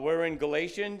We're in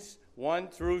Galatians 1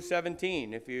 through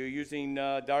 17. If you're using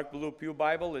dark blue pew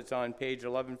Bible, it's on page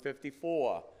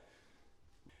 1154.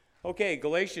 Okay,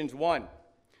 Galatians 1.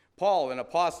 Paul, an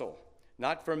apostle,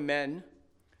 not from men,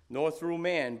 nor through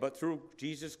man, but through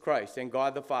Jesus Christ and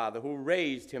God the Father, who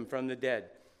raised him from the dead,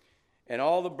 and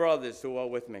all the brothers who are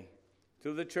with me,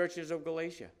 to the churches of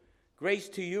Galatia. Grace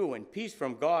to you and peace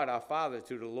from God our Father,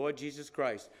 to the Lord Jesus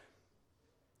Christ,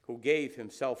 who gave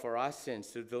himself for our sins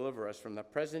to deliver us from the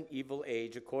present evil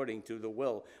age according to the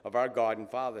will of our God and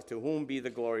Father, to whom be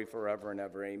the glory forever and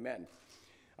ever. Amen.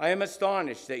 I am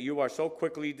astonished that you are so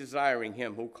quickly desiring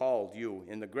him who called you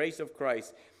in the grace of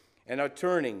Christ and are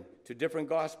turning to different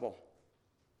gospel.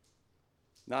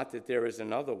 Not that there is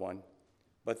another one,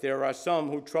 but there are some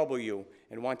who trouble you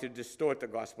and want to distort the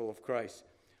gospel of Christ.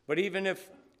 But even if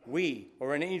we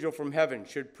or an angel from heaven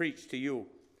should preach to you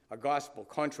a gospel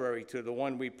contrary to the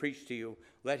one we preach to you,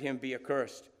 let him be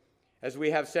accursed. As we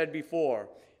have said before,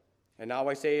 and now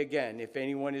I say again, if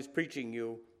anyone is preaching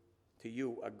to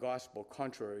you a gospel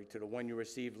contrary to the one you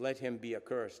received, let him be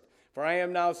accursed. For I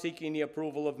am now seeking the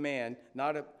approval of man,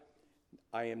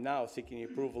 I am now seeking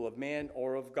the approval of man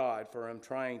or of God, for I am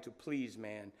trying to please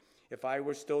man. If I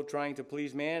were still trying to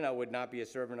please man, I would not be a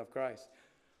servant of Christ.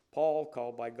 Paul,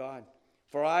 called by God.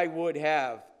 For I would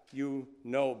have you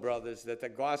know, brothers, that the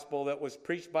gospel that was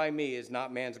preached by me is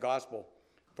not man's gospel.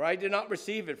 For I did not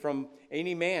receive it from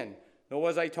any man, nor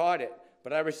was I taught it,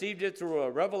 but I received it through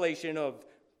a revelation of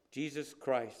Jesus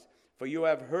Christ. For you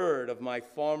have heard of my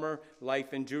former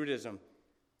life in Judaism,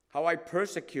 how I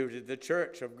persecuted the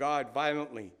church of God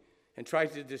violently and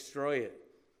tried to destroy it.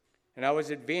 And I was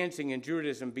advancing in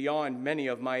Judaism beyond many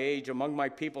of my age among my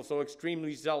people, so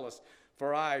extremely zealous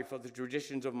for the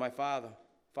traditions of my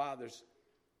fathers.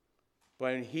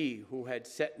 But he who had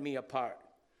set me apart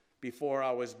before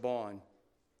I was born,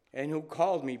 and who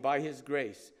called me by his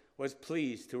grace, was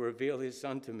pleased to reveal his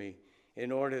Son to me,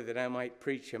 in order that I might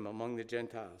preach him among the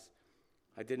Gentiles.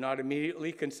 I did not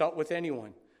immediately consult with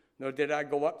anyone, nor did I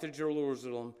go up to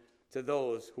Jerusalem to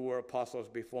those who were apostles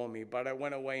before me, but I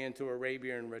went away into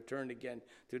Arabia and returned again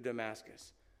to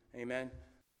Damascus. Amen.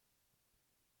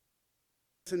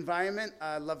 This environment,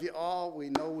 I love you all. We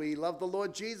know we love the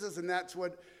Lord Jesus, and that's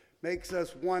what makes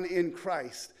us one in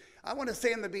Christ. I want to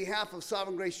say on the behalf of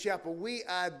Sovereign Grace Chapel, we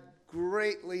are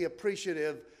greatly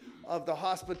appreciative of the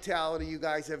hospitality you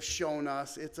guys have shown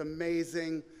us. It's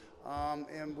amazing,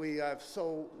 and we are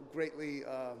so greatly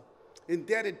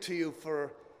indebted to you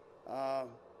for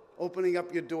opening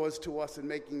up your doors to us and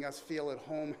making us feel at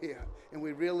home here, and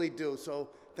we really do. So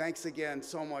thanks again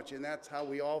so much, and that's how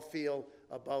we all feel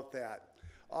about that.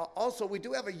 Also, we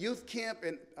do have a youth camp,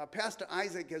 and Pastor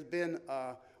Isaac has been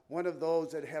one of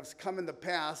those that has come in the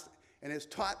past and has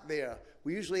taught there.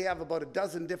 We usually have about a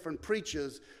dozen different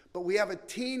preachers, but we have a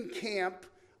teen camp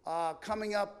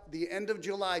coming up the end of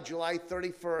July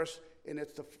 31st, and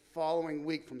it's the following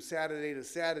week from Saturday to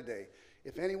Saturday.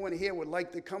 If anyone here would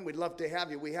like to come, we'd love to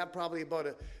have you. We have probably about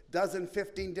a dozen,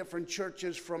 15 different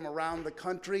churches from around the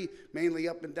country, mainly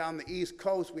up and down the East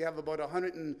Coast. We have about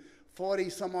 140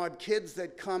 some odd kids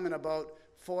that come and about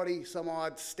 40 some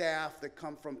odd staff that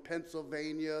come from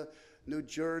Pennsylvania, New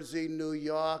Jersey, New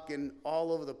York, and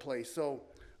all over the place. So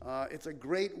it's a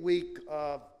great week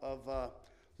of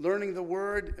learning the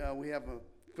Word. We have a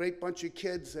great bunch of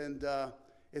kids, and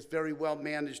it's very well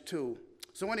managed too.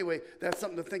 So anyway, that's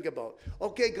something to think about.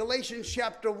 Okay, Galatians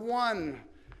chapter 1,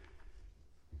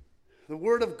 the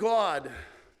Word of God.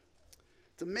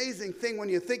 It's an amazing thing when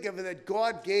you think of it that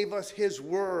God gave us His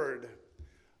Word.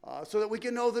 So that we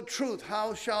can know the truth.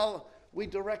 How shall we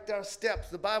direct our steps?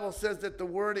 The Bible says that the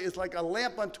Word is like a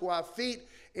lamp unto our feet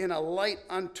and a light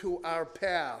unto our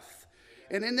path.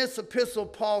 And in this epistle,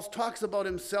 Paul talks about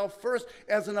himself first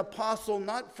as an apostle,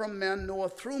 not from men nor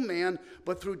through man,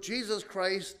 but through Jesus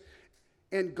Christ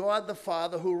and God the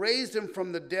Father, who raised him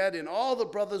from the dead, and all the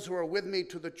brothers who are with me,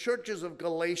 to the churches of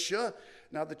Galatia.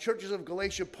 Now, the churches of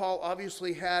Galatia, Paul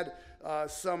obviously had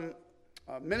some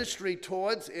ministry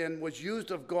towards and was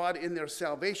used of God in their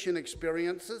salvation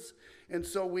experiences. And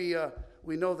so we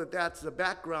know that that's the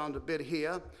background a bit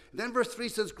here. Then verse 3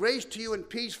 says, grace to you and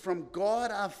peace from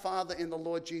God our Father and the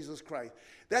Lord Jesus Christ.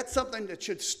 That's something that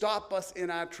should stop us in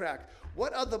our track.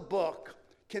 What other book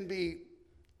can be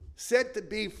said to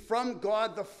be from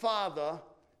God the Father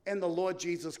and the Lord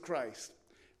Jesus Christ?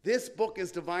 This book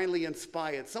is divinely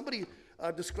inspired. Somebody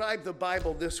described the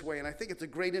Bible this way, and I think it's a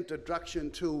great introduction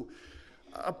to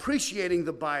appreciating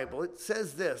the Bible. It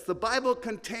says this: the Bible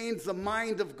contains the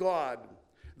mind of God,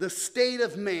 the state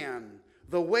of man,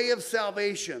 the way of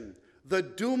salvation, the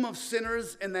doom of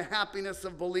sinners, and the happiness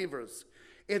of believers.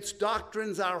 Its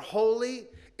doctrines are holy,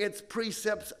 its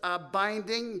precepts are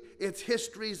binding, its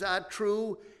histories are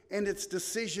true, and its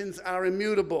decisions are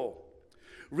immutable.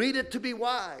 Read it to be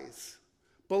wise,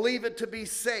 believe it to be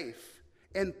safe,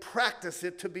 and practice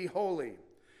it to be holy.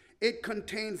 It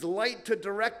contains light to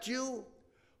direct you,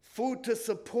 food to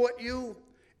support you,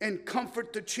 and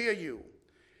comfort to cheer you.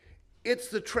 It's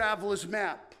the traveler's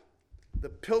map, the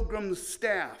pilgrim's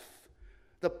staff,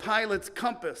 the pilot's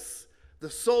compass, the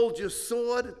soldier's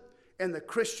sword, and the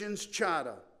Christian's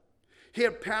charter.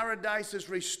 Here paradise is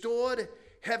restored,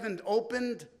 heaven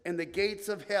opened, and the gates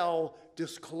of hell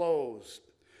disclosed.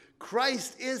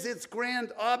 Christ is its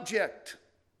grand object,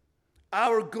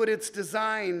 our good its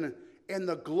design, and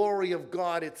the glory of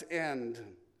God its end.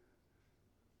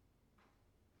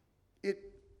 It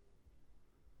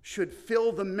should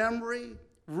fill the memory,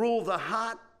 rule the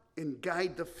heart, and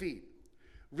guide the feet.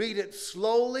 Read it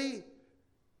slowly,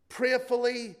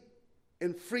 prayerfully,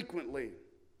 and frequently.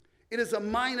 It is a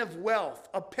mine of wealth,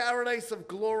 a paradise of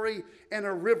glory, and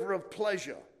a river of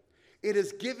pleasure. It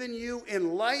is given you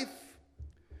in life,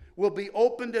 will be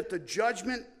opened at the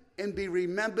judgment, and be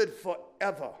remembered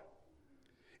forever.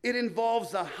 It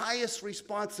involves the highest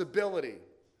responsibility,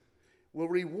 will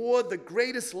reward the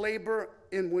greatest labor,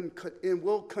 and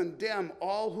will condemn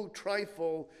all who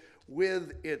trifle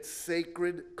with its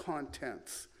sacred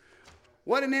contents.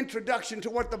 What an introduction to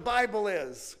what the Bible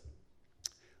is.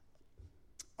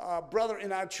 A brother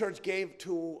in our church gave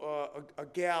to a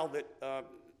gal that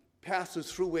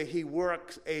passes through where he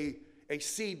works a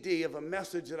CD of a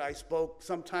message that I spoke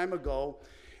some time ago.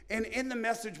 And in the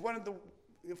message, one of the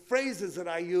phrases that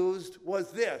I used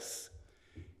was this: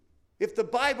 if the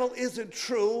Bible isn't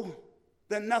true,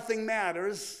 then nothing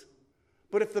matters.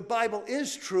 But if the Bible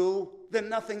is true, then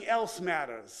nothing else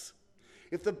matters.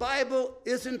 If the Bible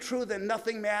isn't true, then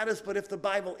nothing matters. But if the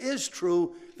Bible is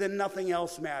true, then nothing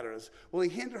else matters. Well, he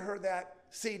handed her that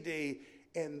CD,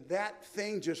 and that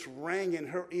thing just rang in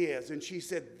her ears. And she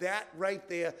said, that right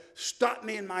there stopped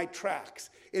me in my tracks.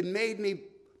 It made me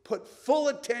put full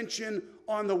attention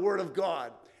on the Word of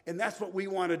God. And that's what we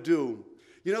want to do.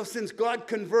 You know, since God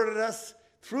converted us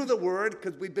through the Word,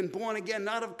 because we've been born again,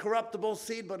 not of corruptible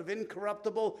seed, but of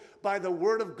incorruptible, by the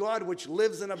Word of God, which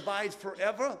lives and abides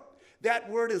forever. That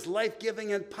Word is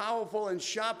life-giving and powerful and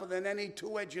sharper than any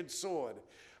two-edged sword.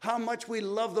 How much we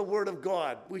love the Word of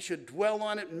God. We should dwell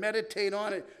on it, meditate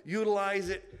on it, utilize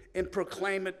it, and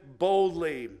proclaim it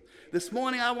boldly. This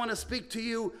morning I want to speak to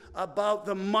you about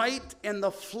the might and the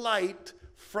flight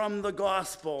from the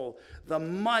gospel. The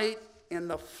might and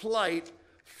the flight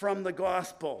from the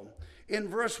gospel. In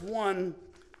verse 1,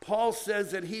 Paul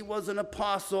says that he was an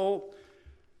apostle,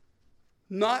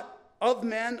 not of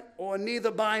men or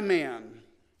neither by man.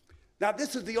 Now,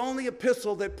 this is the only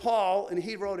epistle that Paul, and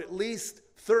he wrote at least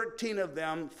 13 of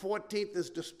them, 14th is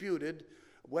disputed.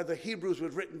 Whether Hebrews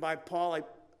was written by Paul,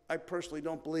 I personally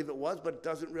don't believe it was, but it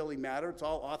doesn't really matter. It's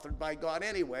all authored by God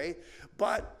anyway.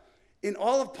 But in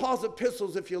all of Paul's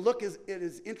epistles, if you look at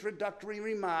his introductory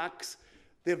remarks,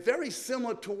 they're very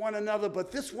similar to one another,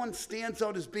 but this one stands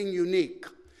out as being unique.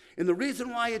 And the reason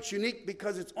why it's unique,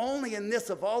 because it's only in this,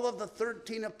 of all of the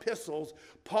 13 epistles,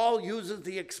 Paul uses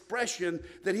the expression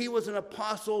that he was an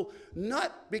apostle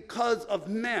not because of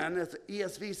men, as the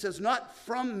ESV says, not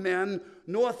from men,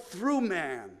 nor through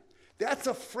man. That's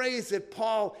a phrase that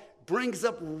Paul brings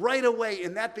up right away,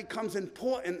 and that becomes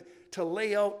important to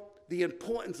lay out the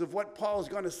importance of what Paul is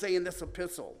going to say in this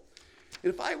epistle.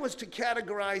 If I was to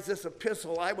categorize this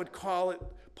epistle, I would call it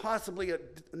possibly a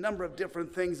number of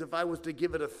different things if I was to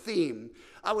give it a theme.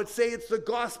 I would say it's the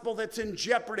gospel that's in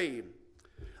jeopardy.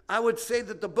 I would say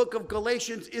that the book of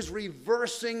Galatians is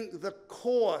reversing the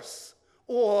course,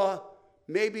 or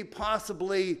maybe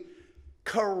possibly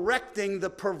correcting the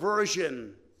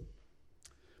perversion.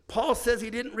 Paul says he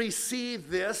didn't receive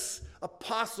this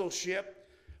apostleship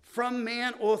from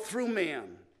man or through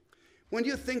man. When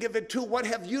you think of it too, what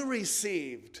have you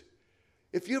received?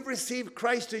 If you've received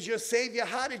Christ as your Savior,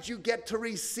 how did you get to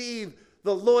receive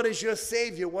the Lord as your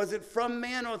Savior? Was it from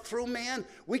man or through man?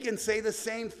 We can say the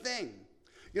same thing.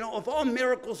 You know, of all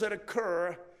miracles that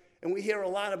occur, and we hear a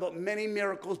lot about many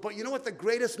miracles, but you know what the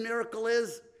greatest miracle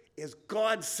is? Is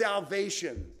God's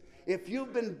salvation. If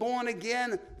you've been born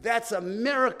again, that's a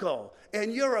miracle.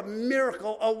 And you're a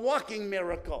miracle, a walking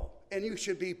miracle. And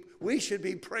we should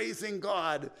be praising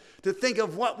God to think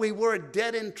of what we were,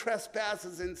 dead in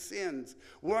trespasses and sins.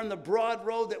 We're on the broad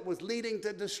road that was leading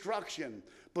to destruction.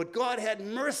 But God had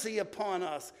mercy upon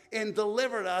us and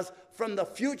delivered us from the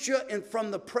future and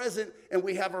from the present, and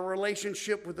we have a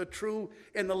relationship with the true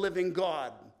and the living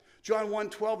God. John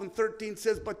 1:12-13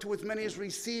 says, but to as many as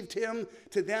received him,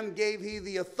 to them gave he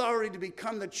the authority to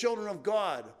become the children of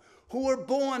God, who were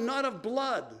born not of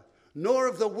blood, nor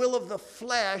of the will of the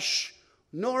flesh,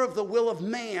 nor of the will of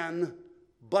man,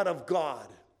 but of God.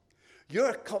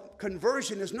 Your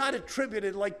conversion is not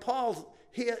attributed, like Paul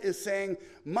here is saying,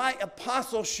 my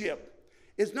apostleship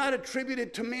is not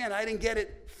attributed to man. I didn't get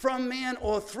it from man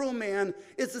or through man.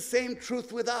 It's the same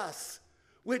truth with us.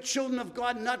 We're children of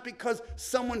God not because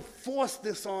someone forced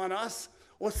this on us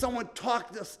or someone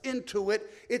talked us into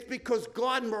it. It's because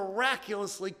God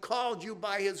miraculously called you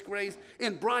by his grace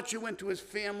and brought you into his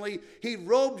family. He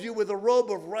robed you with a robe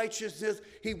of righteousness.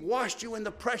 He washed you in the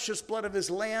precious blood of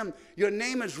his Lamb. Your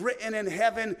name is written in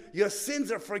heaven. Your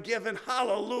sins are forgiven.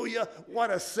 Hallelujah. What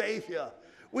a Savior.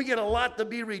 We get a lot to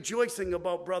be rejoicing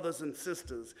about, brothers and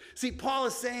sisters. See, Paul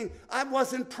is saying, I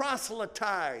wasn't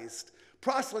proselytized.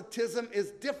 Proselytism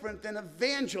is different than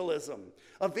evangelism.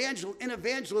 In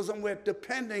evangelism, we're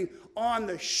depending on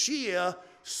the sheer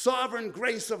sovereign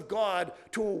grace of God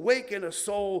to awaken a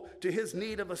soul to his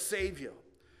need of a Savior.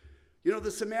 You know,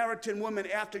 the Samaritan woman,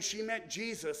 after she met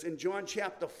Jesus in John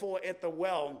chapter 4 at the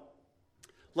well,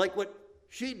 like what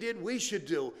she did, we should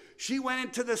do. She went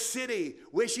into the city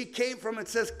where she came from and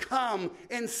says, come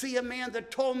and see a man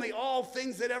that told me all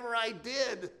things that ever I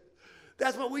did.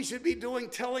 That's what we should be doing,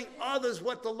 telling others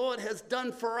what the Lord has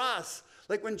done for us.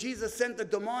 Like when Jesus sent the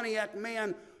demoniac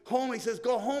man home, he says,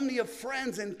 go home to your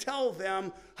friends and tell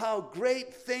them how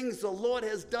great things the Lord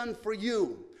has done for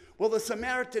you. Well, the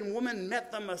Samaritan woman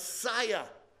met the Messiah,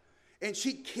 and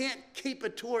she can't keep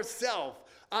it to herself.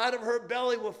 Out of her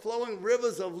belly were flowing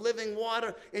rivers of living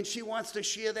water, and she wants to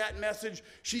share that message.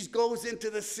 She goes into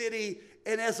the city,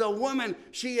 and as a woman,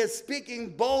 she is speaking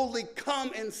boldly,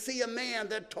 come and see a man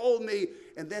that told me.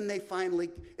 And then they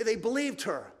believed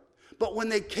her. But when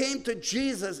they came to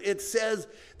Jesus, it says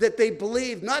that they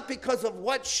believed not because of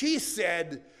what she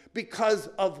said, because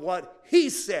of what he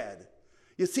said.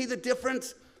 You see the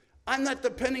difference? I'm not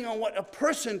depending on what a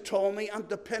person told me. I'm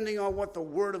depending on what the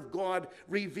Word of God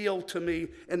revealed to me,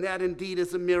 and that indeed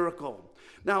is a miracle.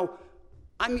 Now,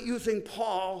 I'm using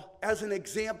Paul as an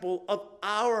example of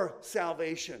our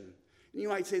salvation. You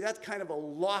might say that's kind of a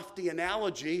lofty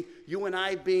analogy, you and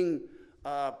I being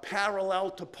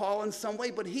parallel to Paul in some way,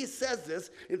 but he says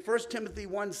this in 1 Timothy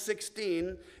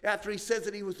 1:16. After he says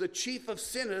that he was the chief of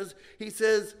sinners, he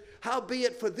says,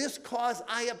 howbeit for this cause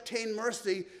I obtain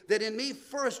mercy, that in me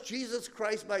first Jesus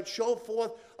Christ might show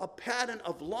forth a pattern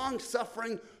of long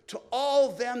suffering to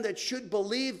all them that should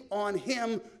believe on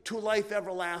him to life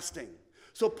everlasting.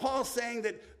 So Paul's saying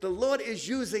that the Lord is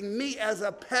using me as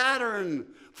a pattern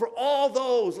for all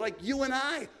those like you and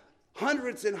I,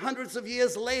 hundreds and hundreds of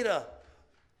years later,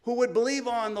 who would believe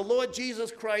on the Lord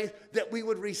Jesus Christ, that we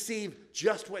would receive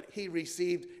just what he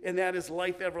received, and that is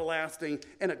life everlasting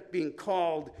and being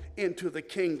called into the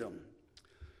kingdom.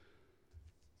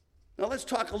 Now let's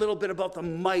talk a little bit about the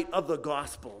might of the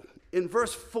gospel. In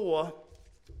verse 4,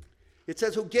 it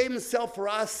says, who gave himself for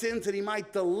our sins that he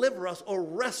might deliver us or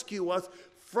rescue us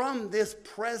from this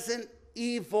present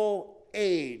evil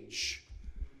age.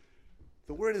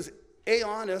 The word is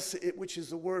aeonis, which is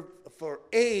the word for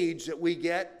age that we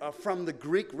get from the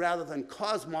Greek rather than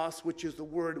cosmos, which is the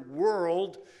word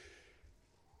world.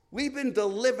 We've been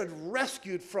delivered,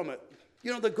 rescued from it.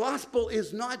 You know, the gospel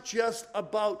is not just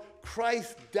about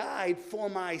Christ died for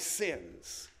my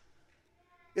sins.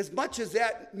 As much as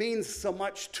that means so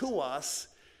much to us,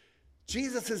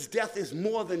 Jesus' death is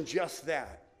more than just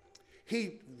that.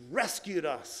 He rescued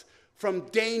us from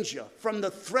danger, from the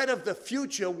threat of the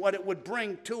future, what it would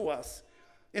bring to us.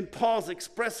 And Paul's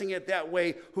expressing it that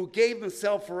way, who gave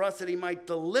himself for us that he might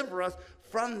deliver us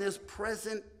from this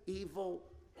present evil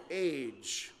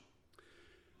age.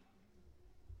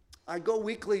 I go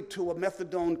weekly to a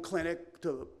methadone clinic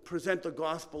to present the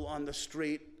gospel on the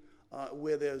street,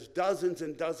 where there's dozens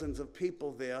and dozens of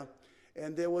people there.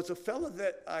 And there was a fellow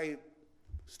that I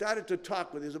started to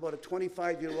talk with. He was about a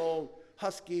 25-year-old,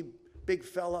 husky, big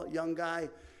fella, young guy.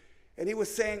 And he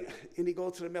was saying, and he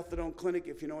goes to the methadone clinic.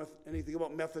 If you know anything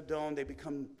about methadone,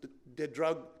 they're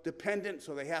drug dependent,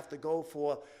 so they have to go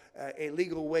for a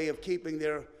legal way of keeping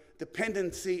their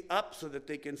dependency up so that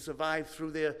they can survive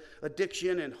through their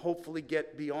addiction and hopefully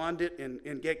get beyond it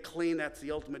and get clean. That's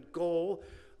the ultimate goal.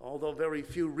 Although very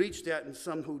few reach that, and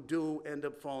some who do end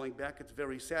up falling back. It's a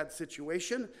very sad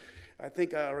situation. I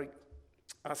think our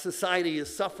society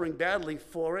is suffering badly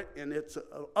for it, and it's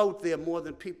out there more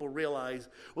than people realize.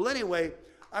 Well, anyway,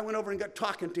 I went over and got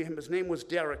talking to him. His name was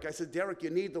Derek. I said, Derek, you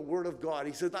need the Word of God.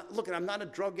 He said, look, I'm not a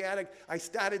drug addict. I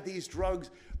started these drugs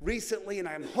recently, and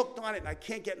I'm hooked on it, and I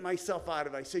can't get myself out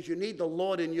of it. I said, you need the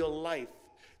Lord in your life.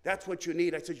 That's what you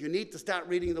need. I said, you need to start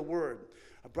reading the Word.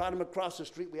 I brought him across the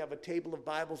street. We have a table of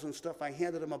Bibles and stuff. I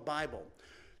handed him a Bible.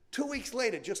 2 weeks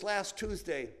later, just last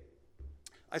Tuesday,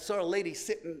 I saw a lady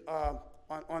sitting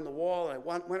on the wall. And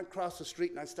I went across the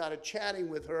street, and I started chatting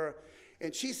with her.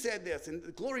 And she said this,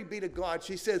 and glory be to God.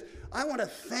 She says, I want to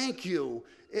thank you.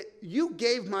 You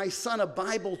gave my son a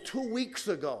Bible 2 weeks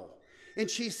ago. And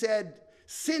she said,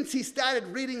 since he started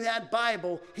reading that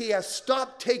Bible, he has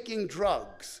stopped taking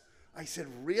drugs. I said,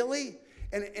 really?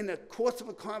 And in the course of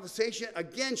a conversation,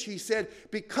 again, she said,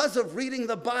 because of reading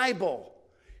the Bible,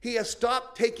 he has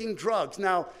stopped taking drugs.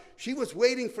 Now, she was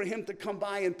waiting for him to come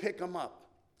by and pick him up.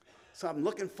 So I'm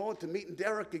looking forward to meeting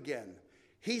Derek again.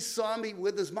 He saw me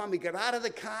with his mom. He got out of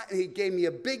the car, and he gave me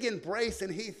a big embrace,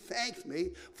 and he thanked me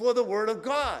for the Word of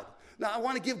God. Now, I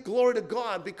want to give glory to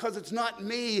God because it's not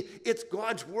me. It's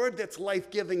God's Word that's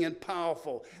life-giving and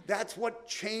powerful. That's what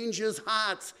changes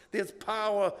hearts. There's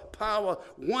power,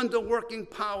 wonder-working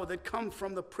power that comes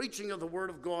from the preaching of the Word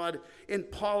of God.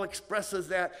 And Paul expresses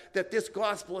that this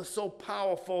gospel is so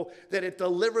powerful that it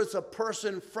delivers a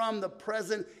person from the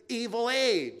present evil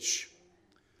age.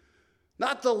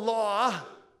 Not the law.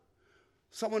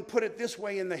 Someone put it this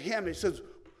way in the hymn. It says,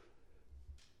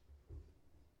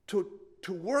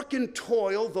 to work and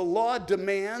toil, the law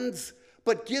demands,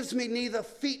 but gives me neither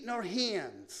feet nor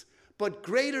hands. But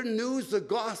greater news the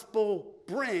gospel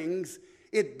brings.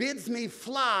 It bids me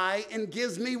fly and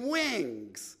gives me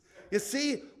wings. You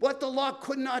see, what the law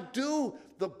could not do,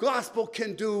 the gospel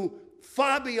can do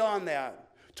far beyond that.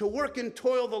 To work and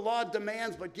toil the law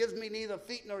demands, but gives me neither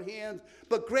feet nor hands.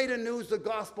 But greater news the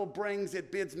gospel brings.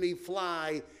 It bids me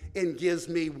fly and gives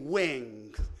me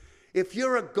wings. If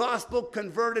you're a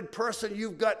gospel-converted person,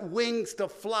 you've got wings to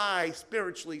fly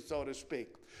spiritually, so to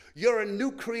speak. You're a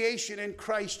new creation in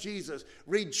Christ Jesus.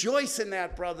 Rejoice in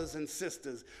that, brothers and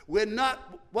sisters. We're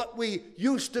not what we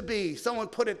used to be. Someone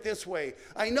put it this way.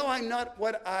 I know I'm not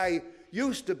what I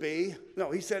used to be.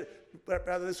 No, he said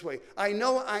rather this way. I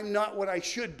know I'm not what I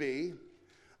should be.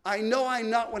 I know I'm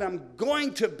not what I'm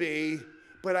going to be,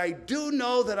 but I do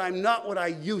know that I'm not what I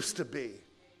used to be.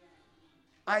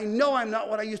 I know I'm not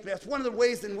what I used to be. That's one of the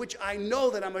ways in which I know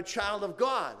that I'm a child of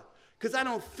God. Because I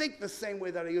don't think the same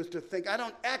way that I used to think. I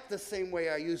don't act the same way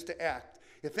I used to act.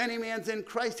 If any man's in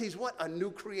Christ, he's what? A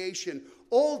new creation.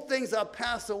 Old things are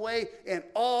passed away and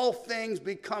all things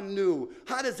become new.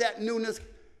 How does that newness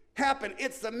happen?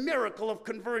 It's the miracle of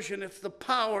conversion. It's the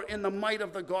power and the might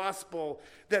of the gospel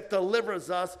that delivers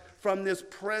us from this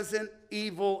present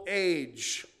evil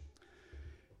age.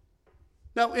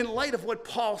 Now, in light of what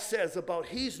Paul says about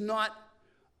he's not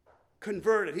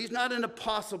converted, he's not an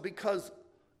apostle because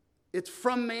it's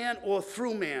from man or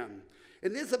through man.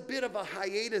 And there's a bit of a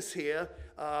hiatus here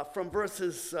from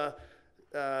verses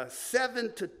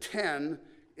 7 to 10.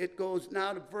 It goes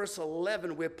now to verse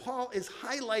 11, where Paul is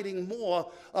highlighting more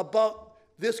about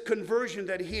this conversion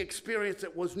that he experienced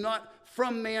that was not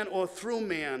from man or through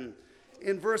man.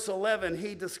 In verse 11,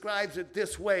 he describes it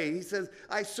this way. He says,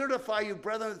 I certify you,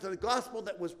 brethren, that the gospel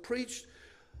that was preached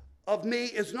of me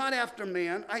is not after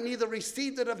man. I neither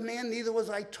received it of man, neither was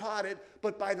I taught it,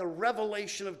 but by the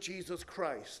revelation of Jesus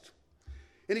Christ.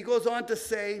 And he goes on to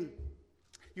say,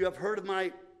 you have heard of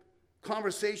my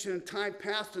conversation in time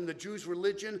past in the Jews'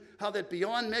 religion, how that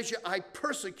beyond measure I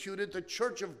persecuted the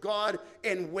church of God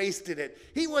and wasted it.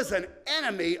 He was an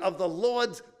enemy of the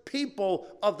Lord's people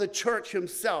of the church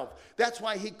himself. That's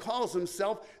why he calls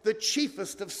himself the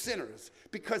chiefest of sinners,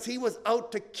 because he was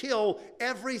out to kill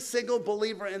every single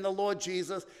believer in the Lord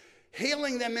Jesus,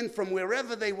 hailing them in from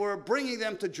wherever they were, bringing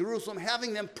them to Jerusalem,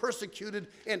 having them persecuted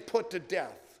and put to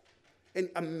death. And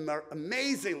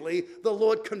amazingly, the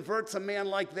Lord converts a man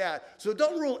like that. So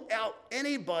don't rule out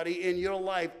anybody in your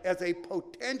life as a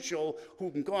potential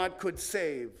whom God could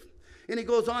save. And he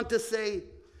goes on to say,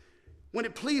 when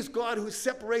it pleased God who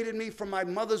separated me from my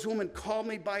mother's womb and called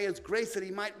me by his grace that he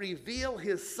might reveal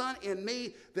his son in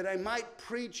me, that I might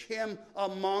preach him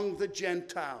among the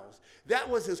Gentiles. That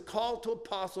was his call to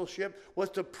apostleship, was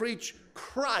to preach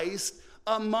Christ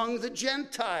among the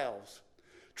Gentiles.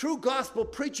 True gospel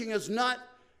preaching is not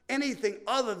anything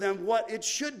other than what it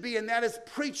should be, and that is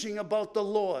preaching about the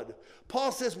Lord.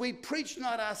 Paul says we preach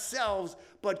not ourselves,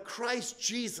 but Christ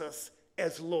Jesus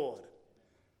as Lord.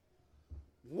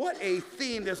 What a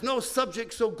theme. There's no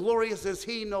subject so glorious as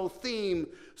he, no theme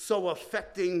so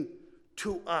affecting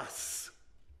to us.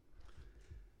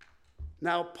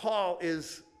 Now, Paul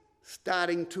is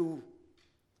starting to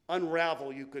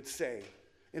unravel, you could say.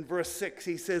 in verse 6.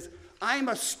 He says, I'm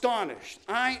astonished.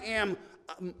 I am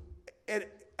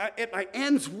at my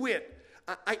end's wit.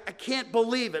 I can't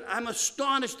believe it. I'm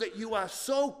astonished that you are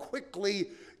so quickly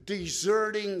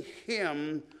deserting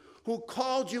him who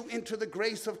called you into the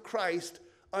grace of Christ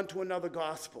unto another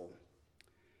gospel.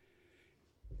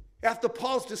 After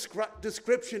Paul's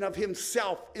description of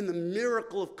himself in the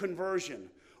miracle of conversion,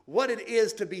 what it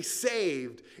is to be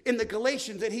saved, in the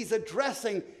Galatians that he's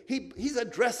addressing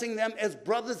them as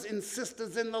brothers and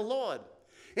sisters in the Lord.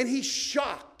 And he's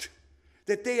shocked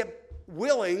that they are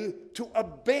willing to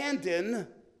abandon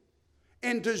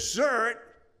and desert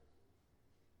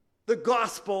the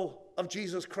gospel of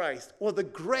Jesus Christ, or the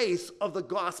grace of the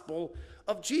gospel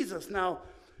of Jesus. Now,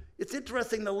 it's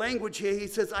interesting, the language here. He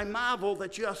says, I marvel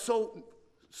that you are so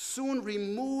soon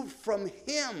removed from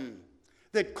him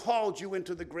that called you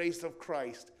into the grace of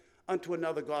Christ unto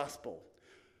another gospel.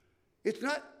 It's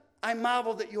not, I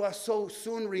marvel that you are so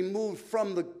soon removed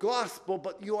from the gospel,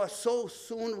 but you are so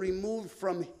soon removed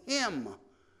from him.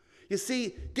 You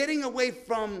see, getting away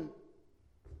from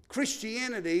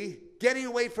Christianity, getting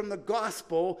away from the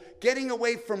gospel, getting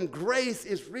away from grace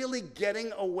is really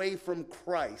getting away from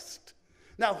Christ.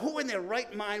 Now, who in their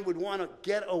right mind would want to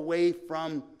get away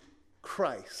from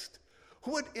Christ?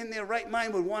 Who in their right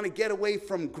mind would want to get away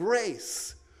from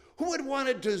grace? Who would want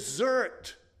to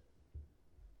desert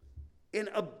and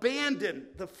abandon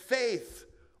the faith,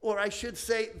 or I should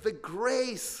say, the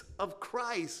grace of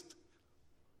Christ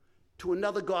to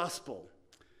another gospel?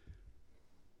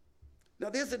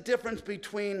 Now, there's a difference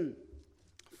between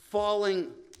falling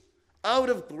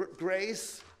out of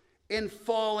grace and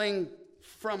falling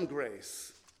from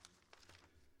grace.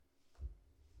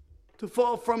 To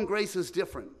fall from grace is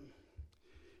different.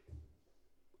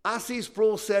 R.C.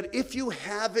 Sproul said, if you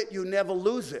have it, you never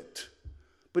lose it.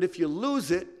 But if you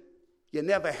lose it, you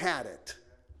never had it.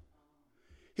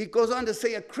 He goes on to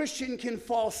say, a Christian can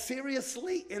fall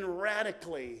seriously and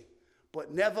radically,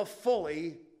 but never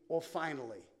fully or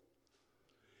finally.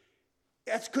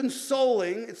 That's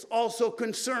consoling. It's also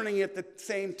concerning at the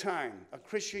same time. A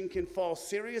Christian can fall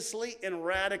seriously and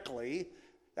radically.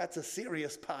 That's a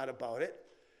serious part about it,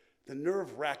 the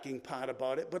nerve-wracking part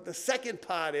about it. But the second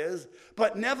part is,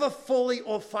 but never fully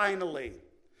or finally.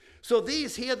 So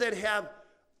these here that have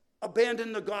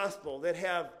abandoned the gospel, that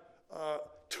have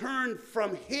turned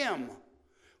from him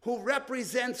who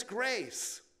represents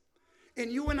grace.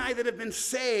 And you and I that have been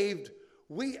saved,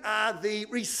 we are the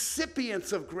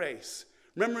recipients of grace.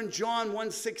 Remember in John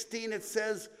 1:16 it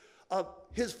says,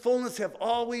 his fullness have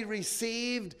all we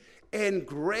received, and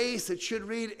grace, it should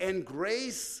read, and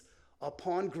grace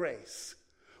upon grace.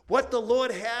 What the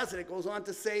Lord has, and it goes on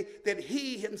to say that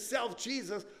he himself,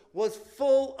 Jesus, was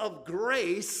full of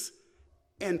grace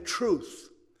and truth.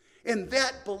 And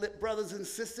that, brothers and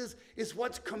sisters, is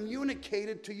what's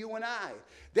communicated to you and I.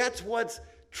 That's what's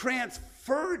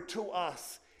transferred to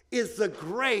us, is the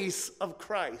grace of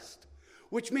Christ.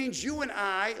 Which means you and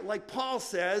I, like Paul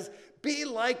says, be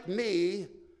like me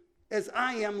as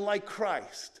I am like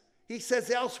Christ. He says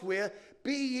elsewhere,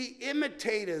 be ye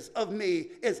imitators of me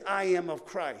as I am of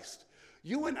Christ.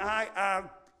 You and I are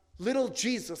little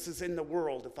Jesuses in the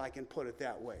world, if I can put it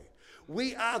that way.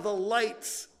 We are the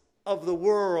lights of the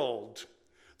world.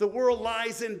 The world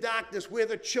lies in darkness. We're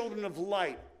the children of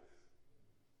light.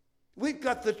 We've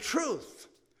got the truth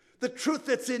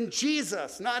that's in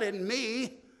Jesus, not in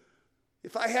me.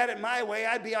 If I had it my way,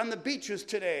 I'd be on the beaches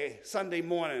today, Sunday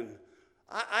morning.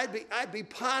 I'd be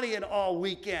partying all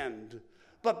weekend.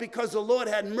 But because the Lord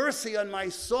had mercy on my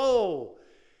soul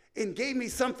and gave me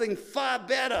something far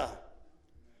better,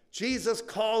 Jesus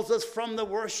calls us from the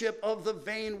worship of the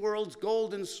vain world's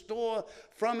golden store,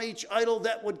 from each idol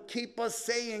that would keep us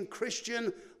saying,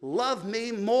 Christian, love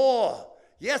me more.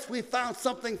 Yes, we found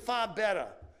something far better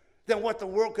than what the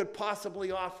world could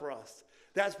possibly offer us.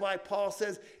 That's why Paul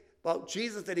says about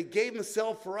Jesus that he gave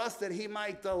himself for us that he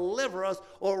might deliver us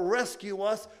or rescue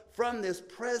us from this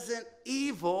present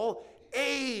evil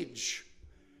age.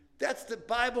 That's the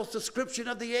Bible's description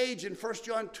of the age. In 1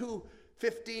 John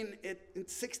 2:15 and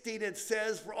 16 it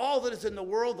says, for all that is in the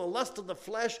world, the lust of the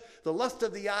flesh, the lust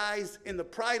of the eyes, and the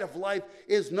pride of life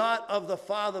is not of the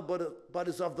Father, but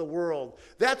is of the world.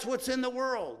 That's what's in the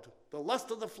world. The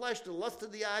lust of the flesh, the lust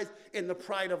of the eyes, and the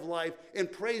pride of life. And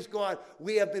praise God,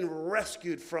 we have been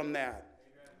rescued from that.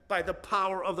 Amen. By the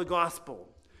power of the gospel.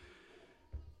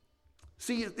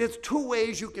 See, there's two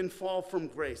ways you can fall from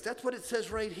grace. That's what it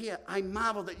says right here. I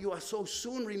marvel that you are so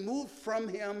soon removed from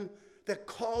him that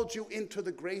called you into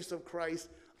the grace of Christ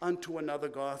unto another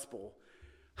gospel.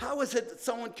 How is it that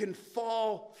someone can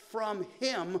fall from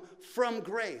him, from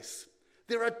grace?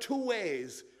 There are two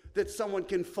ways. that someone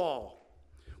can fall.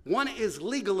 One is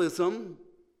legalism,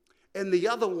 and the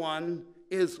other one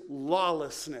is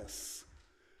lawlessness.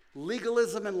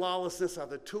 Legalism and lawlessness are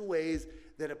the two ways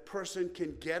that a person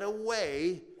can get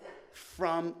away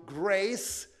from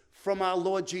grace from our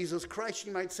Lord Jesus Christ.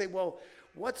 You might say, well,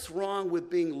 what's wrong with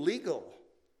being legal?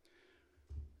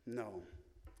 No.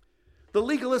 The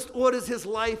legalist orders his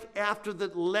life after the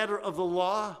letter of the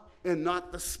law and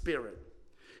not the spirit.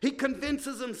 He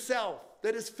convinces himself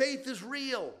that his faith is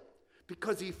real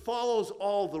because he follows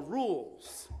all the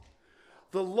rules.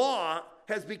 The law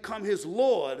has become his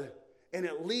Lord, and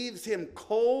it leaves him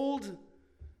cold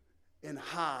and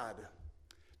hard.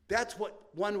 That's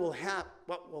what will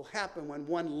happen when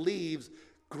one leaves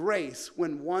grace.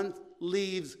 When one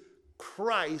leaves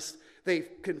Christ, they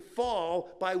can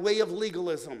fall by way of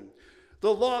legalism.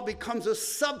 The law becomes a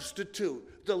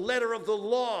substitute, the letter of the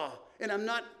law. And I'm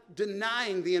not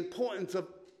denying the importance of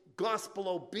gospel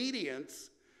obedience.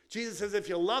 Jesus says, if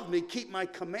you love me, keep my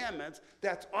commandments.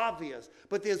 That's obvious.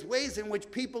 But there's ways in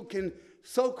which people can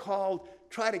so-called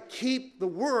try to keep the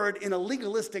word in a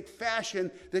legalistic fashion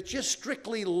that's just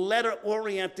strictly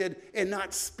letter-oriented and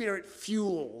not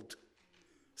spirit-fueled.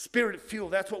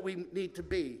 Spirit-fueled, that's what we need to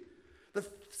be. The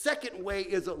second way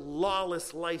is a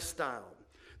lawless lifestyle.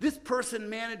 This person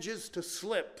manages to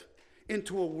slip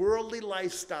into a worldly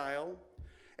lifestyle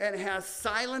and has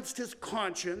silenced his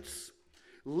conscience,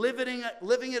 living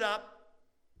it up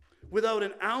without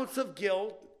an ounce of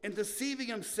guilt and deceiving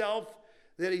himself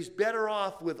that he's better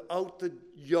off without the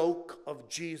yoke of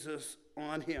Jesus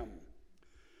on him.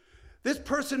 This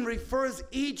person refers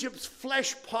Egypt's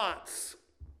flesh pots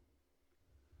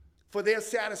for their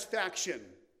satisfaction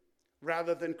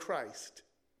rather than Christ.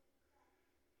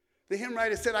 The hymn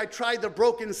writer said, I tried the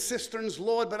broken cisterns,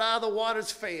 Lord, but the waters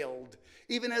failed.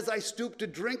 Even as I stooped to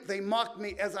drink, they mocked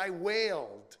me as I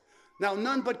wailed. Now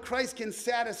none but Christ can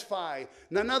satisfy,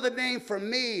 none other name for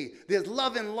me. There's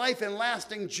love and life and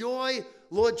lasting joy,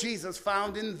 Lord Jesus,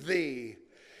 found in thee.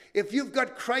 If you've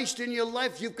got Christ in your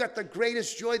life, you've got the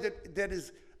greatest joy that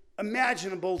is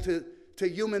imaginable to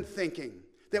human thinking.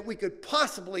 That we could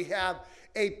possibly have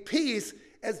a peace,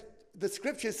 as the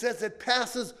scripture says, that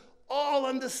passes all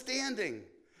understanding.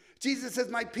 Jesus says,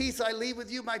 my peace I leave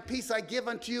with you, my peace I give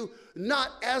unto you,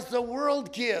 not as the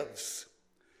world gives,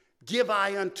 give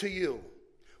I unto you.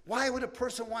 Why would a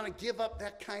person want to give up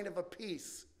that kind of a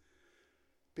peace?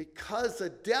 Because the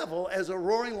devil, as a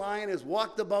roaring lion, has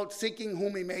walked about seeking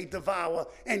whom he may devour.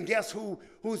 And guess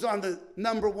who's on the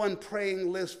number one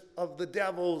praying list of the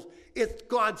devils? It's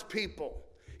God's people.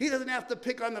 He doesn't have to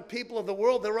pick on the people of the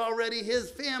world. They're already his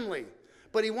family.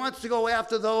 But he wants to go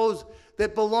after those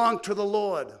that belong to the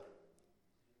Lord,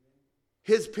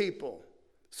 his people.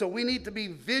 So we need to be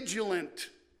vigilant.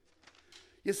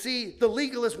 You see, the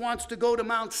legalist wants to go to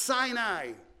Mount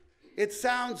Sinai. It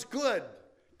sounds good.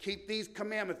 Keep these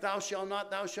commandments. Thou shalt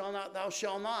not, thou shalt not, thou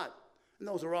shalt not. And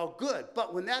those are all good.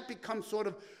 But when that becomes sort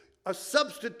of a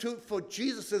substitute for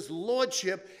Jesus'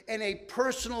 lordship and a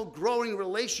personal growing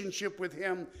relationship with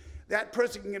him, that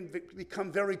person can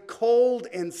become very cold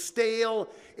and stale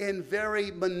and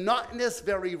very monotonous,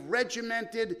 very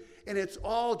regimented, and it's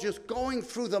all just going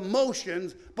through the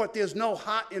motions, but there's no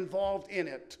heart involved in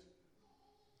it.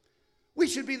 We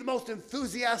should be the most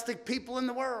enthusiastic people in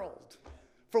the world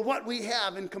for what we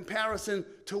have in comparison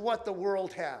to what the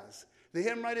world has. The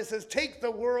hymn writer says, take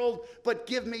the world, but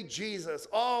give me Jesus.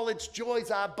 All its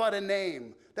joys are but a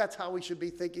name. That's how we should be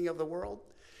thinking of the world.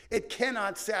 It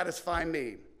cannot satisfy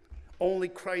me. Only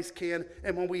Christ can.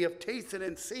 And when we have tasted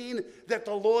and seen that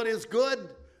the Lord is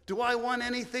good, do I want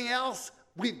anything else?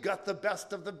 We've got the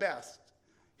best of the best.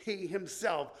 He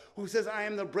himself, who says, I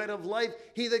am the bread of life.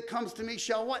 He that comes to me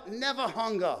shall what? Never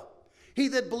hunger. He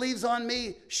that believes on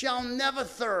me shall never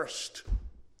thirst.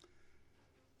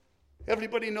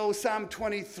 Everybody knows Psalm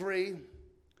 23.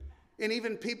 And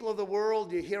even people of the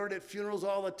world, you hear it at funerals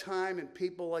all the time, and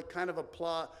people like kind of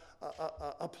applaud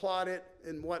it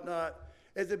and whatnot.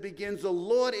 As it begins, the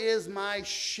Lord is my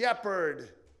shepherd.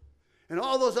 And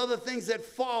all those other things that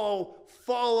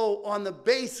follow on the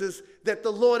basis that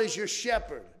the Lord is your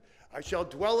shepherd. I shall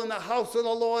dwell in the house of the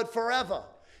Lord forever.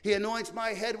 He anoints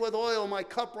my head with oil, my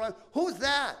cup runs. Who's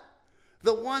that?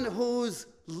 The one whose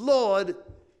Lord,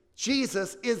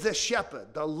 Jesus, is the shepherd.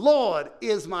 The Lord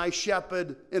is my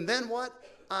shepherd. And then what?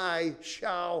 I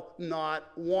shall not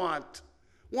want.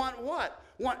 Want what?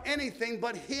 Want anything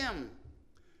but him.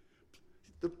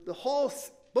 The whole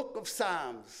book of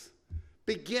Psalms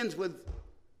begins with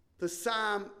the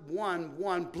Psalm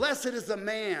 1:1. Blessed is the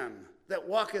man that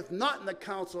walketh not in the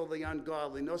counsel of the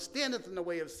ungodly, nor standeth in the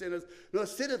way of sinners, nor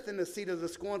sitteth in the seat of the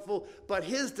scornful, but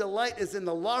his delight is in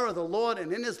the law of the Lord,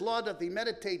 and in his law doth he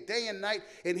meditate day and night,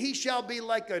 and he shall be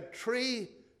like a tree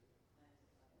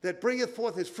that bringeth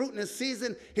forth his fruit in his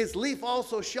season. His leaf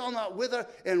also shall not wither,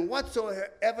 and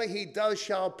whatsoever he does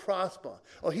shall prosper.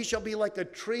 Or he shall be like a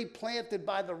tree planted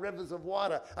by the rivers of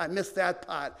water. I missed that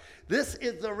part. This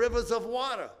is the rivers of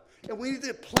water. And we need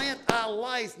to plant our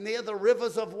lives near the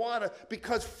rivers of water,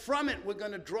 because from it we're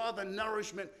going to draw the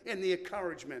nourishment and the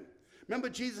encouragement. Remember,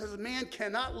 Jesus says, man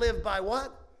cannot live by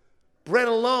what? Bread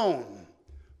alone,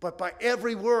 but by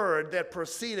every word that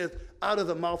proceedeth out of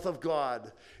the mouth of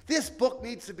God. This book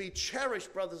needs to be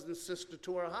cherished, brothers and sisters,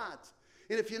 to our hearts.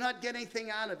 And if you're not getting anything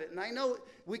out of it, and I know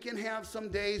we can have some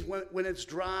days when it's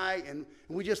dry and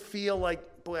we just feel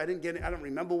like, boy, I don't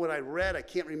remember what I read. I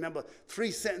can't remember 3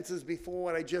 sentences before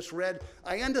what I just read.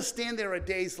 I understand there are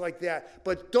days like that,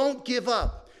 but don't give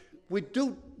up. We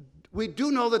do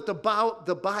know that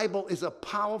the Bible is a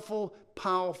powerful,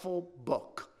 powerful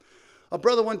book. A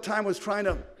brother one time was trying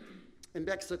to, in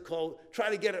Mexico, try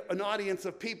to get an audience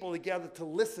of people together to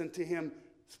listen to him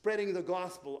spreading the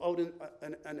gospel out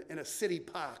in a city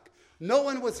park. No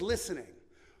one was listening,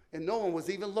 and no one was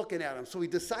even looking at him. So he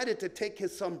decided to take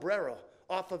his sombrero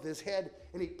off of his head,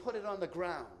 and he put it on the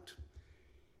ground.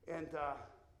 And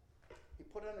he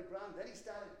put it on the ground. Then he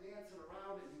started dancing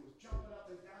around, and he was jumping up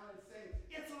and down and saying,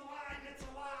 "It's alive, it's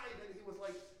alive!" And he was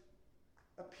like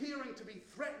appearing to be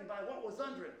threatened by what was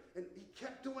under it. And he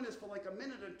kept doing this for like a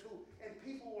minute or two, and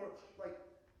people were like,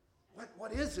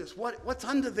 what is this? What's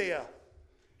under there?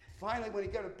 Finally, when he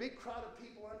got a big crowd of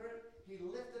people under it, he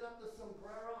lifted up the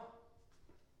sombrero,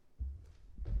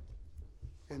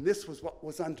 and this was what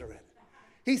was under it.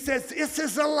 He says, "This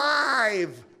is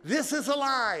alive. This is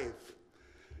alive."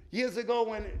 Years ago,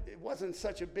 when it wasn't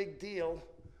such a big deal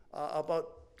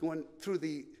about going through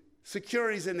the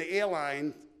securities in the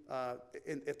airline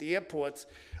at the airports,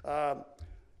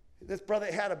 this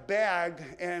brother had a bag,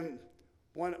 and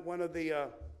one of the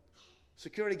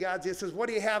security guards here says, "What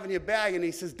do you have in your bag?" And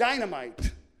he says,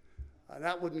 "Dynamite."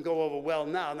 That wouldn't go over well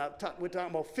now. We're talking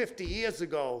about 50 years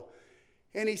ago.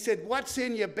 And he said, "What's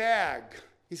in your bag?"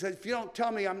 He said, "If you don't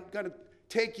tell me, I'm going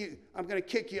to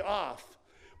kick you off."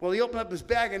 Well, he opened up his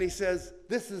bag and he says,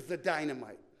 "This is the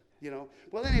dynamite."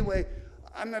 Well, anyway,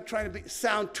 I'm not trying to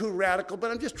sound too radical,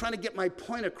 but I'm just trying to get my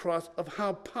point across of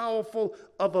how powerful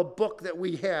of a book that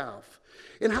we have,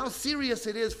 and how serious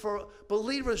it is for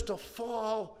believers to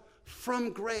fall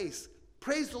from grace.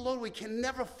 Praise the Lord, we can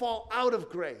never fall out of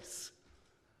grace,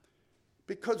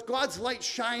 because God's light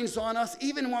shines on us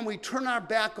even when we turn our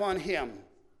back on him.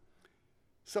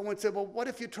 Someone said, "Well, what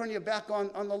if you turn your back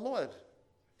on the Lord?"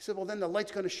 He said, "Well, then the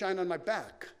light's going to shine on my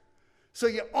back." So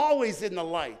you're always in the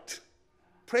light.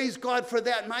 Praise God for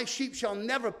that. "My sheep shall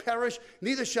never perish,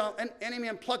 neither shall any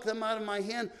man pluck them out of my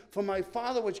hand. For my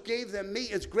Father which gave them me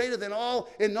is greater than all,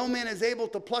 and no man is able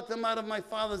to pluck them out of my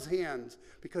Father's hands.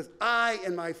 Because I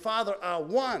and my Father are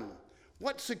one."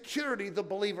 What security the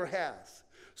believer has.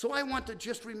 So I want to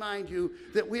just remind you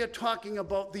that we are talking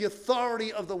about the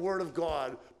authority of the Word of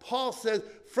God. Paul says,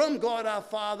 from God our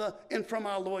Father and from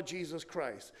our Lord Jesus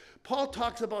Christ. Paul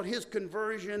talks about his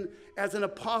conversion as an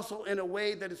apostle in a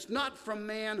way that it's not from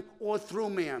man or through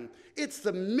man. It's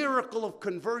the miracle of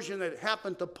conversion that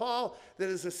happened to Paul that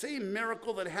is the same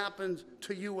miracle that happens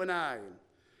to you and I.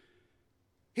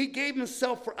 He gave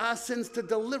himself for our sins to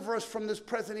deliver us from this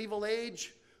present evil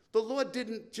age. The Lord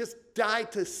didn't just die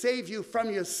to save you from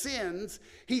your sins.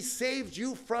 He saved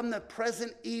you from the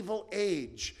present evil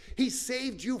age. He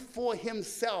saved you for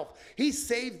himself. He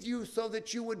saved you so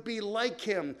that you would be like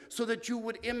him, so that you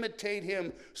would imitate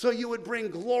him, so you would bring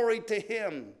glory to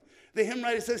him. The hymn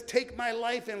writer says, "Take my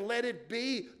life and let it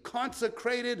be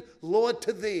consecrated, Lord,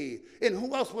 to thee." And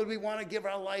who else would we want to give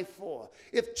our life for?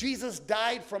 If Jesus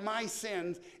died for my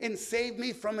sins and saved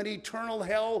me from an eternal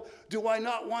hell, do I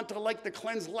not want to, like the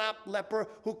cleansed leper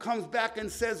who comes back and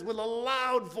says with a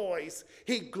loud voice,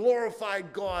 he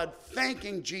glorified God,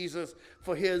 thanking Jesus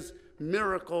for his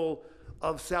miracle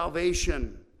of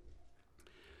salvation.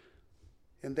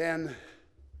 And then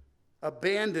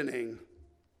abandoning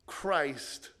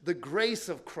Christ, the grace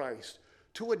of Christ,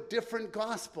 to a different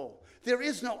gospel. There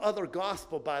is no other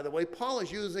gospel, by the way. Paul is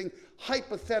using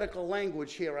hypothetical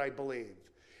language here, I believe.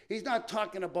 He's not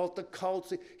talking about the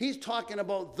cults. He's talking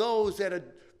about those that are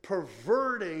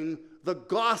perverting the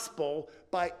gospel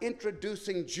by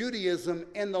introducing Judaism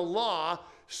and the law,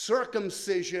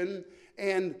 circumcision,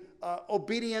 and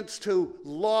obedience to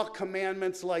law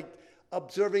commandments like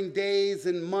observing days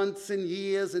and months and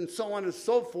years and so on and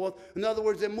so forth. In other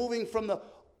words, they're moving from the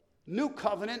new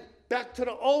covenant back to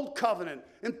the old covenant.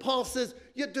 And Paul says,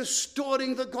 you're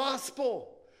distorting the gospel.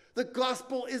 The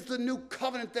gospel is the new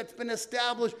covenant that's been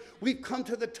established. We've come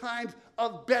to the times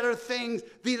of better things.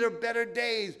 These are better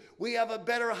days. We have a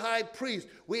better high priest.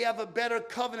 We have a better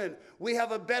covenant. We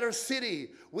have a better city.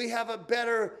 We have a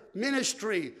better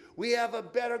ministry. We have a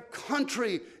better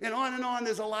country. And on.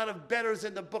 There's a lot of betters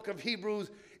in the book of Hebrews.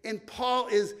 And Paul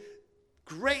is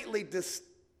greatly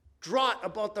distraught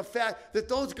about the fact that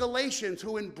those Galatians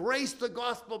who embraced the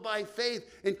gospel by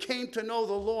faith and came to know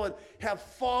the Lord have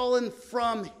fallen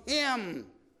from him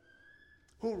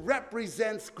who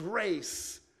represents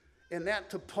grace. And that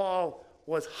to Paul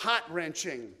was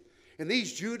heart-wrenching. And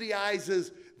these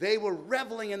Judaizers, they were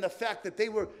reveling in the fact that they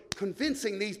were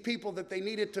convincing these people that they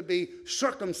needed to be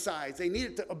circumcised. They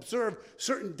needed to observe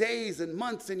certain days and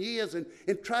months and years and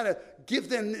try to give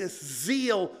them this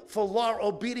zeal for law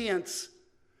obedience.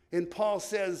 And Paul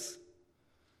says,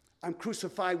 I'm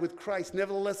crucified with Christ.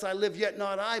 Nevertheless, I live, yet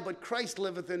not I, but Christ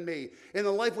liveth in me. In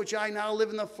the life which I now live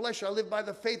in the flesh, I live by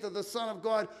the faith of the Son of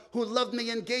God, who loved me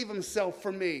and gave himself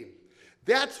for me.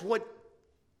 That's what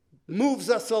moves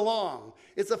us along.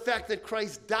 It's the fact that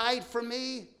Christ died for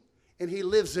me and he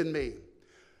lives in me.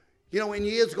 You know, in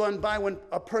years gone by, when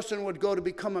a person would go to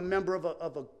become a member of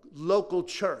a local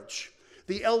church,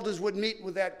 the elders would meet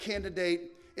with that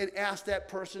candidate and ask that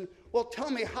person, well,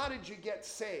 tell me, how did you get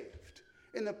saved?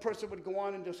 And the person would go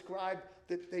on and describe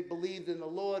that they believed in the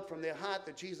Lord from their heart,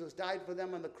 that Jesus died for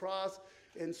them on the cross,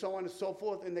 and so on and so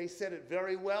forth. And they said it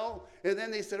very well. And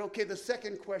then they said, okay, the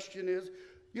second question is,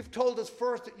 you've told us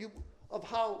first that of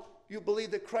how you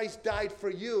believe that Christ died for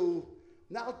you.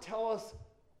 Now tell us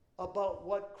about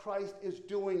what Christ is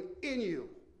doing in you.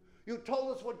 You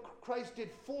told us what Christ did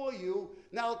for you.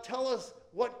 Now tell us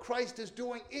what Christ is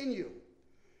doing in you.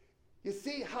 You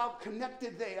see how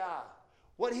connected they are.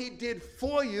 What he did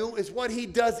for you is what he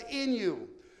does in you.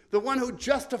 The one who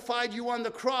justified you on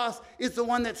the cross is the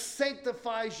one that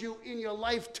sanctifies you in your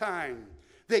lifetime.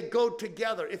 They go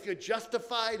together. If you're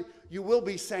justified, you will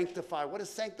be sanctified. What does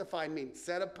sanctified mean?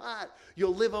 Set apart.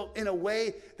 You'll live in a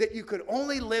way that you could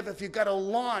only live if you got a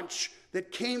launch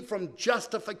that came from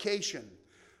justification.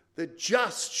 The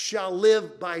just shall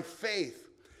live by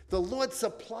faith. The Lord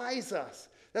supplies us.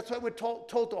 That's why we're told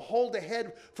to hold the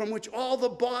head from which all the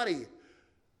body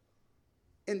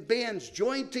and bands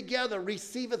joined together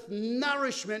receiveth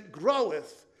nourishment,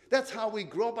 groweth. That's how we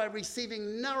grow, by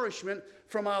receiving nourishment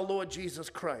from our Lord Jesus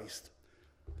Christ.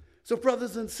 So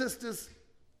brothers and sisters,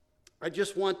 I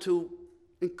just want to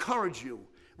encourage you,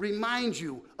 remind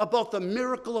you about the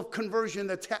miracle of conversion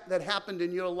that happened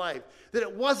in your life. That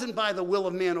it wasn't by the will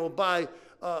of man or by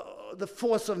the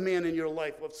force of man in your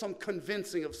life, or some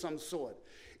convincing of some sort.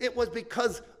 It was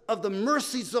because of the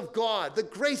mercies of God, the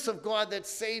grace of God that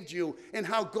saved you, and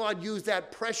how God used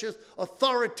that precious,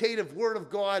 authoritative word of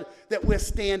God that we're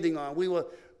standing on. We were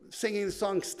singing the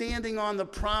song, Standing on the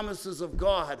Promises of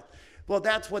God. Well,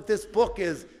 that's what this book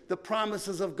is, the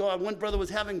promises of God. One brother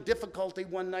was having difficulty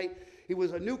one night. He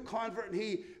was a new convert, and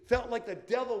he felt like the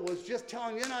devil was just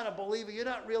telling him, you're not a believer, you're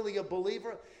not really a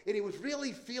believer. And he was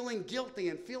really feeling guilty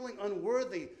and feeling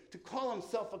unworthy to call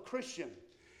himself a Christian.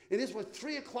 And this was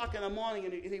 3 o'clock in the morning,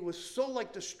 and he was so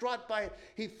distraught by it.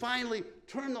 He finally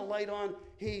turned the light on.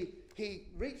 He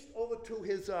reached over to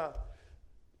his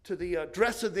to the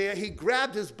dresser there. He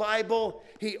grabbed his Bible.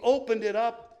 He opened it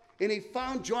up, and he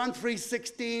found John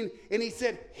 3:16. And he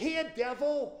said, "Here,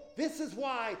 devil, this is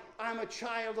why I'm a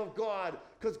child of God,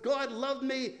 because God loved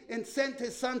me and sent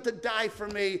his son to die for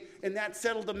me." And that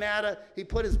settled the matter. He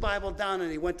put his Bible down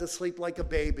and he went to sleep like a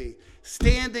baby,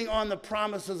 standing on the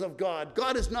promises of God.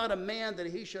 God is not a man that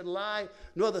he should lie,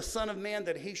 nor the son of man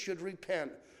that he should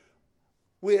repent.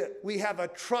 We have a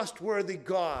trustworthy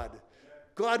God.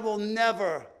 God will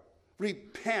never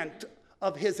repent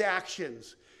of his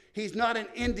actions. He's not an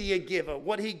India giver.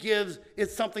 What he gives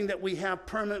is something that we have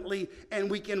permanently, and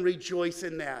we can rejoice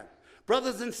in that.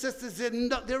 Brothers and sisters,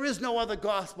 there is no other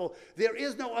gospel. There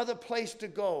is no other place to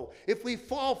go. If we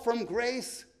fall from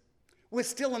grace, we're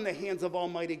still in the hands of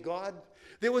Almighty God.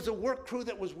 There was a work crew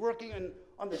that was working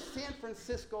on the San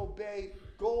Francisco Bay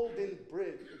Golden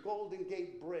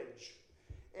Gate Bridge.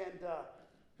 And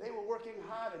they were working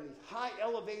hard in these high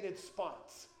elevated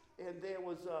spots. And there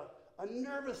was a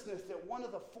nervousness that one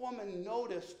of the foremen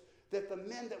noticed that the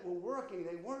men that were working,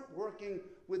 they weren't working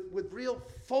with real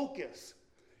focus.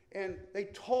 And they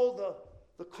told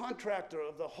the contractor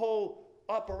of the whole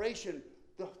operation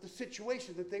the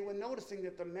situation, that they were noticing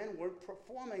that the men weren't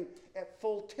performing at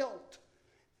full tilt.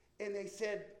 And they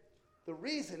said the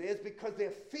reason is because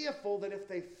they're fearful that if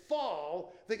they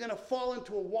fall, they're going to fall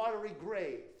into a watery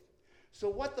grave. So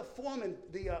what the foreman,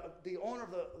 the owner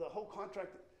of the whole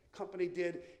contract company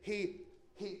did, he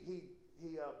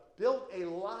built a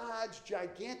large,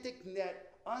 gigantic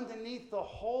net underneath the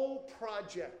whole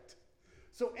project.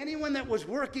 So anyone that was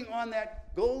working on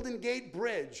that Golden Gate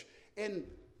Bridge and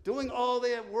doing all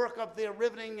their work up there,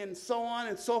 riveting and so on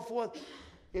and so forth,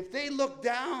 if they looked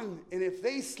down and if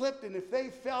they slipped and if they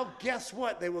fell, guess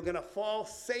what? They were going to fall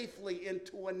safely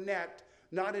into a net,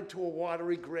 not into a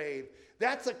watery grave.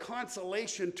 That's a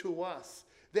consolation to us,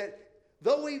 that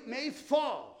though we may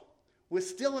fall, we're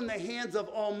still in the hands of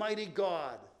Almighty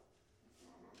God.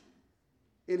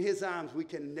 In his arms, we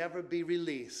can never be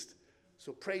released.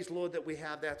 So praise the Lord that we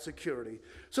have that security.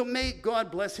 So may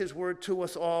God bless his word to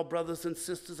us all, brothers and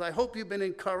sisters. I hope you've been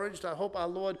encouraged. I hope our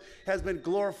Lord has been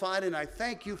glorified. And I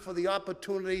thank you for the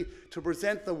opportunity to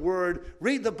present the word.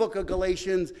 Read the book of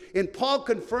Galatians. And Paul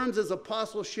confirms his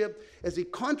apostleship as he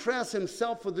contrasts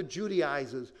himself with the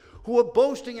Judaizers who were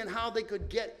boasting in how they could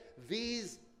get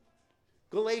these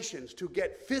Galatians to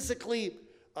get physically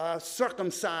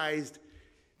circumcised.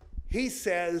 He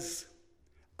says,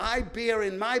 I bear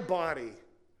in my body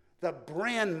the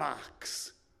brand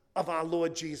marks of our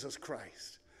Lord Jesus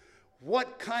Christ.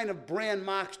 What kind of brand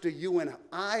marks do you and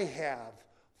I have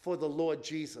for the Lord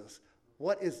Jesus?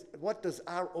 What does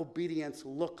our obedience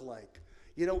look like?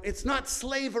 You know, it's not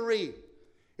slavery.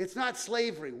 It's not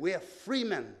slavery. We're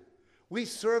freemen. We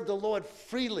serve the Lord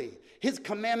freely. His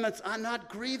commandments are not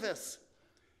grievous.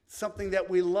 It's something that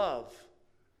we love.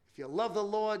 If you love the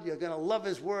Lord, you're going to love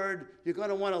his word. You're going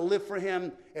to want to live for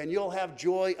him, and you'll have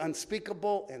joy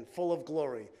unspeakable and full of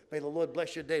glory. May the Lord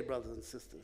bless your day, brothers and sisters.